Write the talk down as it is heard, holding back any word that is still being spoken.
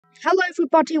Hello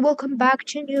everybody, welcome back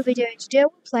to a new video. Today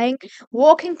we're playing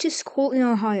Walking to School in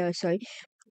Ohio. So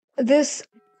this,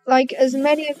 like, as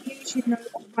many of you should know,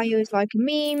 Ohio is like a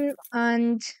meme,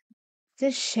 and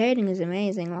this shading is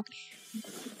amazing. Like,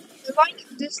 the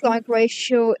like-dislike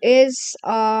ratio is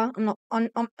I'm not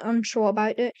I'm unsure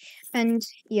about it, and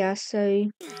yeah. So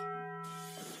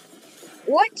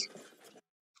what?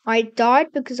 I died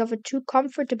because of a too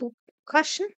comfortable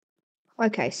cushion.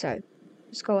 Okay, so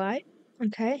let's go out.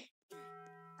 Okay.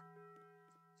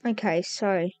 Okay,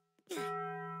 so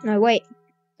no wait.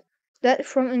 That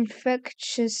from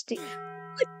infectious.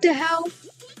 What the hell?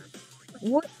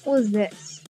 What was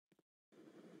this?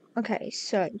 Okay,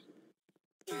 so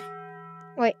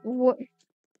wait, what?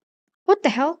 What the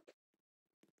hell?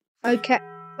 Okay.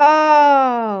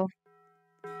 Oh,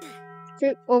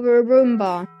 trip over a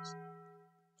Roomba.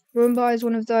 Roomba is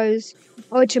one of those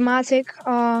automatic.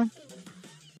 No,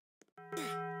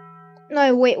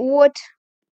 wait, what?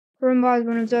 Roomba is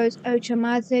one of those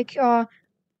automatic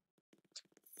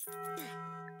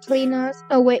cleaners.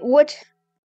 Oh wait, what?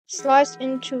 Sliced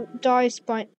into dice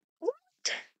by.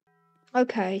 What?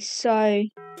 Okay, so.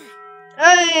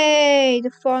 Hey,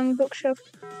 the flying bookshelf.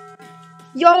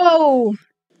 Yo!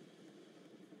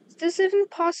 Is this even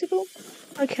possible?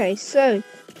 Okay, so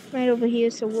right over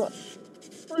here. So what?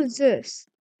 What is this?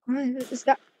 Is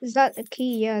that a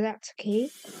key? Yeah, that's a key.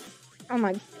 Oh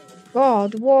my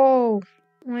god! Whoa!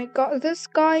 Oh my god! This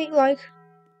guy like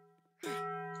no!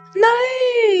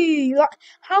 Like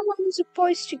how am I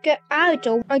supposed to get out?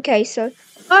 Of? Okay, so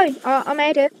I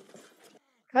made it.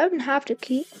 I don't have the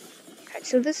key. Okay,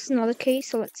 so this is another key.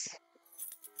 So let's.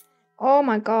 Oh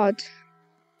my god!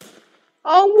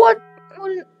 Oh what?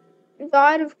 What?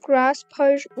 Died of grass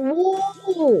potion.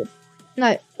 Whoa!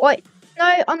 No, wait.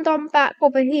 No, I'm back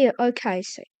over here. Okay,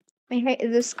 so I hate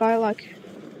this guy. Like,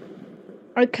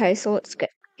 okay, so let's get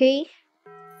key.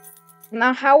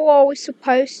 Now, how are we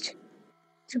supposed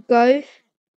to go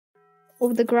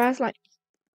over the grass? Like,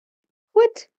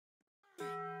 what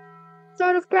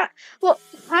sort of grass? Well,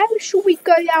 how should we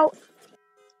go out?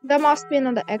 There must be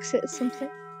another exit or something.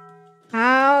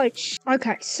 Ouch.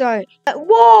 Okay, so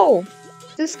whoa!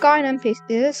 This guy an NPC.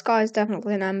 This guy is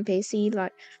definitely an NPC.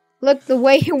 Like, look the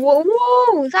way he.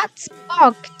 Whoa, that's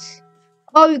fucked.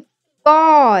 Oh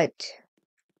god.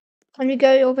 Can we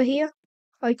go over here?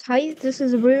 Okay, this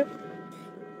is a room.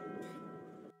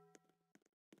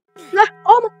 No,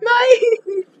 oh no!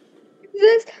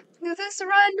 this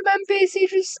random NPC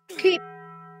just keep.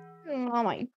 Oh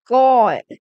my god!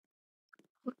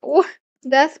 What?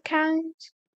 Death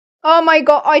count? Oh my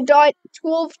god! I died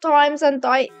 12 times and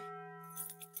I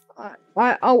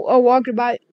walked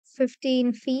about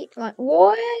 15 feet. Like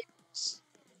what?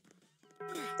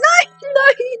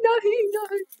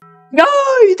 No!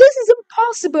 This is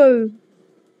impossible.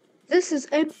 This is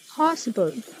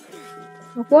impossible.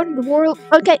 What in the world?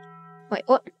 Okay, wait,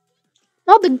 what?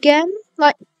 Not again?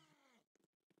 Like,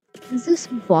 is this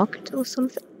bugged or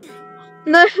something?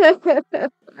 No.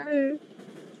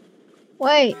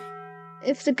 Wait,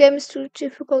 if the game is too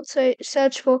difficult, say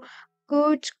search for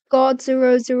Good God 000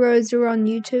 on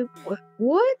YouTube.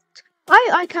 What?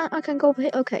 I can go over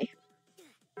here. Okay.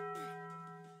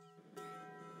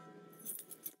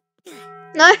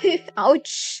 No.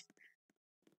 Ouch.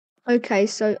 Okay,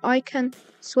 so I can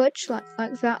switch like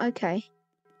that. Okay.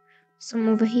 Some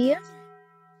over here.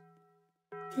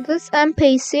 This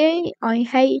NPC, I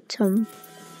hate him.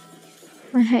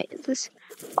 I hate this.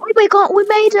 Oh my god, we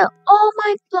made it! Oh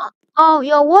my god! Oh,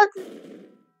 yo, what?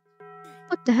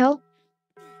 What the hell?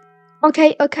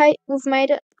 Okay, we've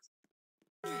made it.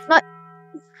 Not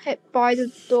hit by the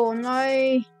door,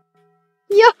 no.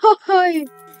 Yo!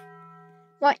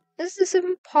 Like, is this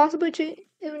even possible to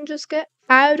even just get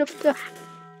out of the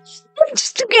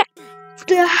just to get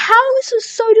the house is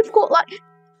so difficult, like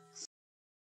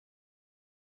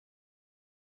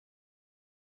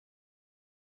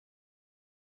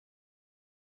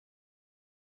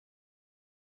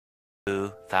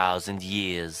 2,000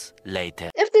 years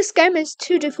later. if this game is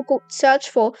too difficult, search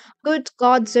for Good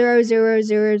God 000 on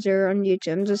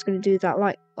YouTube. I'm just gonna do that.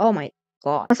 Like, oh my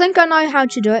god, I think I know how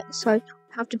to do it. So I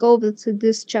have to go over to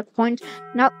this checkpoint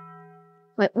now.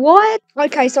 Wait, what?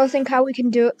 Okay, so I think how we can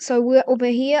do it. So we're over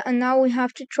here, and now we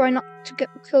have to try not to get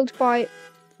killed by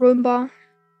Roomba.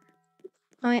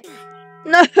 Alright.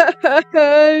 No,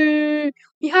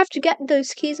 you have to get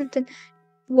those keys and then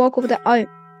walk over there. Oh, yo!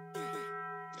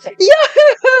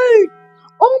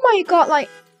 Oh my god, like,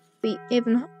 be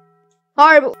even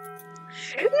horrible.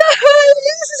 No,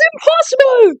 this is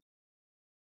impossible.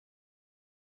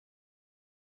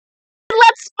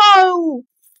 Let's go.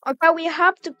 Okay, we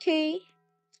have the key.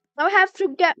 Now I have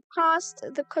to get past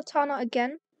the katana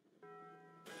again.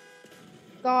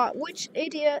 God, which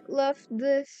idiot left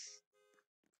this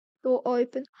door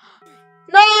open?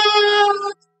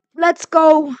 No! Let's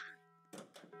go!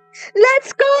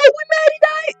 Let's go! We made it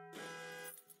out!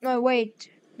 No, wait.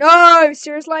 No,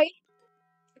 seriously?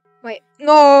 Wait,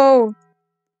 no!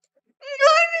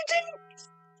 No, we didn't!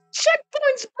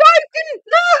 Checkpoint's broken!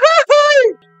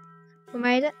 No! We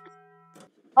made it.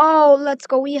 Oh, let's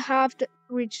go. We have to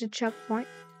reach the checkpoint.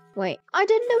 Wait, I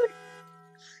didn't know it.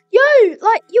 Yo,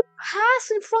 like, you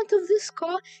pass in front of this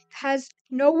car, has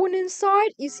no one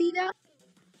inside. You see that?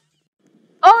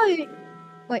 Oh!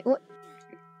 Wait, what?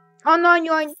 Oh no,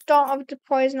 you don't have to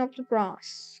poison up the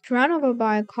grass. If you ran over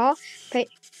by a car, pay.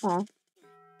 Oh.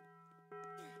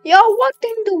 Yo, what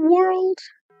in the world?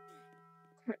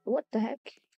 What the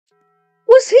heck?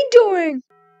 What's he doing?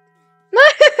 No!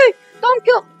 Don't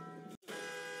kill!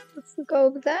 Let's go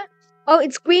over there. Oh,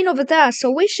 it's green over there, so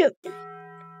we should.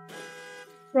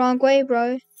 Wrong way,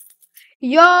 bro.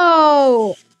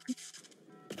 Yo!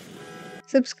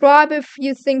 Subscribe if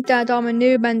you think that I'm a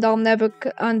noob and I'll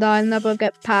never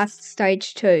get past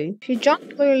stage 2. If you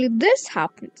jump, clearly this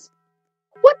happens.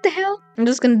 What the hell? I'm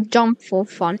just gonna jump for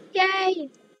fun. Yay!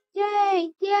 Yay!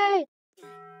 Yay!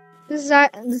 This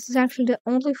is actually the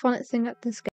only fun thing at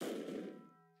this game.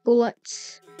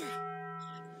 Bullets.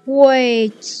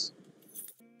 Wait.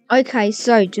 Okay,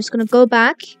 so just gonna go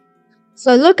back.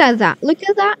 So look at that. Look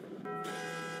at that.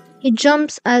 He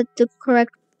jumps at the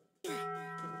correct.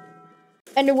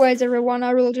 Anyways, everyone,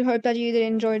 I really do hope that you did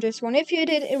enjoy this one. If you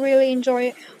did really enjoy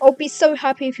it, I'll be so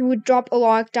happy if you would drop a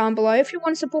like down below. If you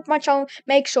want to support my channel,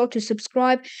 make sure to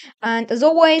subscribe. And as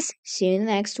always, see you in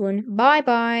the next one. Bye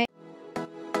bye.